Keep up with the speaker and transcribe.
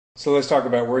So let's talk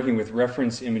about working with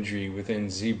reference imagery within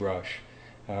ZBrush.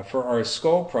 For our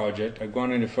skull project, I've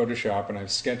gone into Photoshop and I've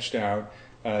sketched out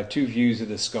two views of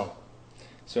the skull.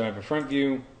 So I have a front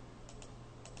view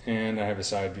and I have a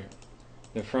side view.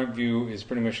 The front view is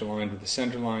pretty much aligned with the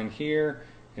center line here,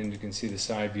 and you can see the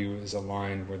side view is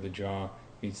aligned where the jaw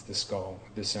meets the skull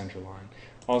with the center line.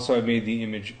 Also, I've made the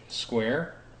image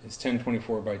square. It's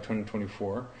 1024 by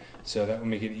 2024, so that will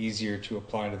make it easier to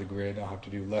apply to the grid. I'll have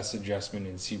to do less adjustment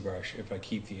in ZBrush if I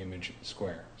keep the image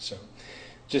square. So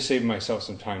just save myself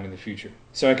some time in the future.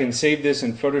 So I can save this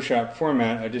in Photoshop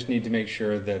format. I just need to make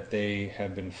sure that they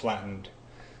have been flattened.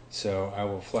 So I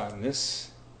will flatten this,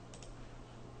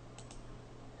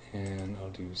 and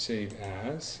I'll do save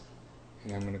as,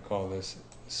 and I'm going to call this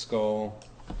skull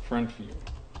front view.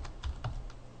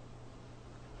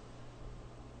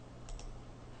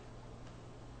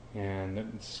 And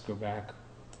let's go back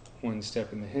one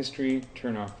step in the history,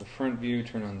 turn off the front view,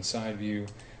 turn on the side view,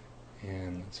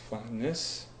 and let's flatten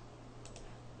this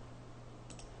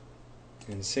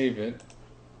and save it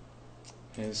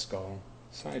as skull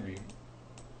side view.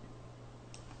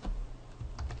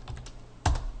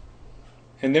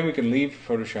 And then we can leave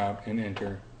Photoshop and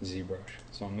enter ZBrush.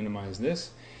 So I'll minimize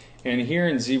this. And here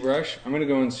in ZBrush, I'm going to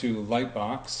go into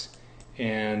Lightbox,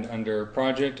 and under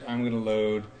Project, I'm going to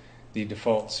load the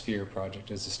default sphere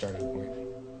project as a starting point.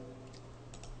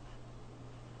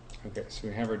 Okay, so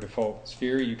we have our default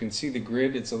sphere. You can see the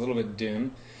grid, it's a little bit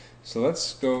dim. So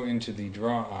let's go into the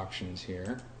draw options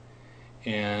here.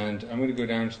 And I'm going to go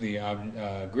down to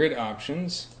the grid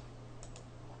options.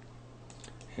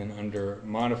 And under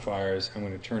modifiers, I'm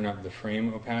going to turn up the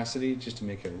frame opacity just to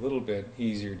make it a little bit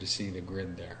easier to see the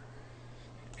grid there.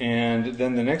 And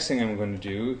then the next thing I'm going to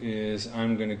do is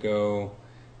I'm going to go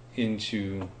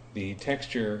into the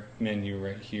texture menu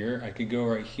right here. I could go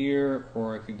right here,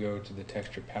 or I could go to the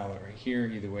texture palette right here.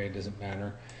 Either way, it doesn't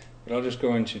matter. But I'll just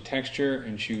go into texture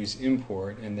and choose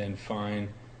import and then find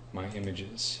my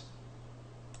images.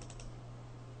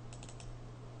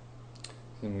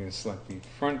 Then I'm going to select the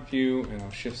front view, and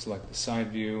I'll shift select the side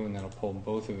view, and that'll pull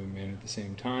both of them in at the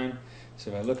same time.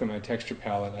 So if I look at my texture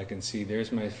palette, I can see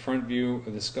there's my front view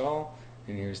of the skull,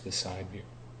 and here's the side view.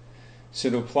 So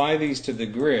to apply these to the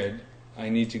grid, I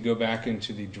need to go back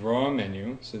into the draw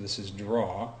menu. So this is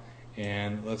draw,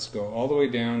 and let's go all the way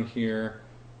down here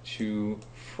to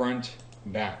front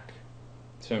back.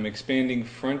 So I'm expanding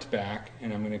front back,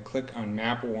 and I'm going to click on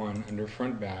map 1 under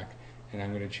front back, and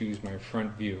I'm going to choose my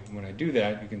front view. When I do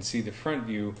that, you can see the front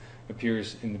view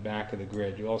appears in the back of the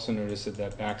grid. You'll also notice that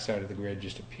that back side of the grid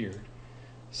just appeared.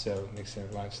 So it makes our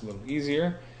lives a little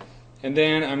easier. And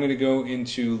then I'm going to go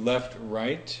into left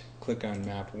right, click on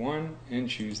map 1, and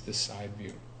choose the side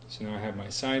view. So now I have my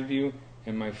side view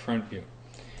and my front view.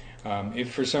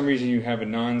 If for some reason you have a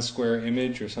non-square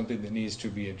image or something that needs to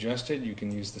be adjusted, you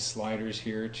can use the sliders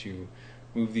here to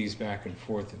move these back and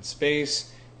forth in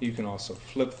space. You can also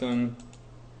flip them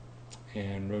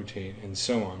and rotate and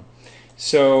so on.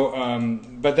 So,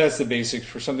 but that's the basics.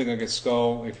 For something like a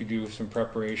skull, if you do some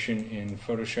preparation in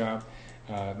Photoshop,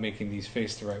 making these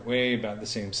face the right way, about the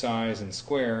same size and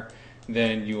square,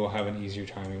 then you will have an easier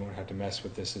time. You won't have to mess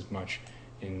with this as much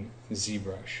in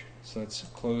ZBrush. So let's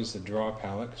close the draw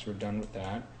palette because we're done with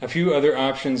that. A few other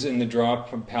options in the draw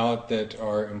palette that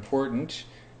are important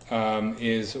one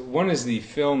is the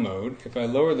fill mode. If I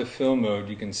lower the fill mode,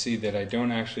 you can see that I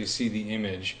don't actually see the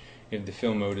image if the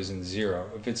fill mode is in 0.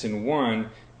 If it's in 1,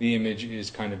 the image is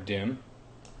kind of dim.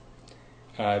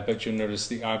 But you'll notice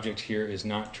the object here is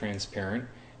not transparent.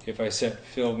 If I set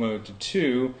fill mode to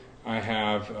 2, I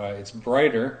have it's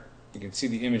brighter. You can see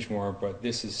the image more, but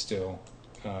this is still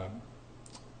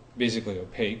basically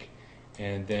opaque.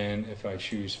 And then if I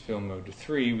choose fill mode to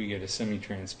 3, we get a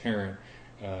semi-transparent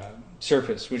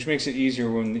surface, which makes it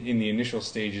easier when in the initial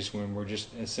stages when we're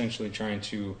just essentially trying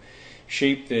to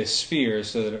shape this sphere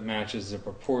so that it matches the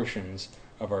proportions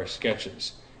of our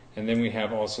sketches. And then we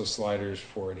have also sliders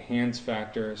for enhance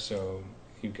factor, so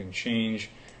you can change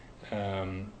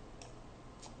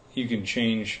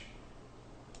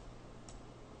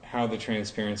how the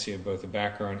transparency of both the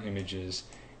background images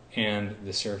and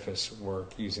the surface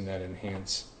work using that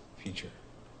enhance feature.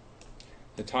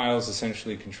 The tiles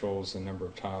essentially controls the number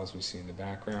of tiles we see in the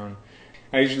background.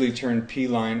 I usually turn P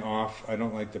line off. I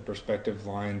don't like the perspective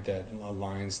line that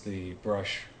aligns the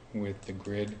brush with the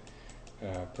grid.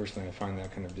 Personally, I find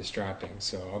that kind of distracting.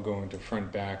 So I'll go into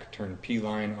front back, turn P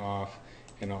line off,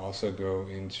 and I'll also go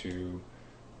into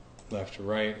left to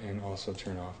right and also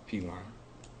turn off P line.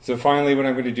 So finally what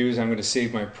I'm going to do is I'm going to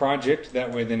save my project.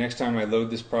 That way the next time I load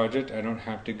this project I don't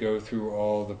have to go through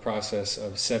all the process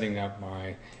of setting up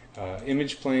my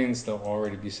image planes, they'll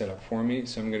already be set up for me.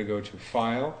 So I'm going to go to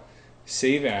File,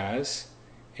 Save As,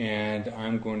 and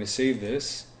I'm going to save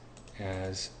this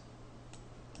as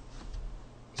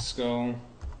skull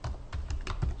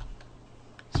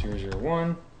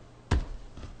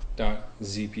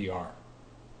 001.zpr.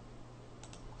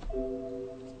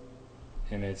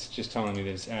 And it's just telling me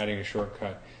that it's adding a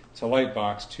shortcut to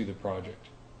Lightbox to the project.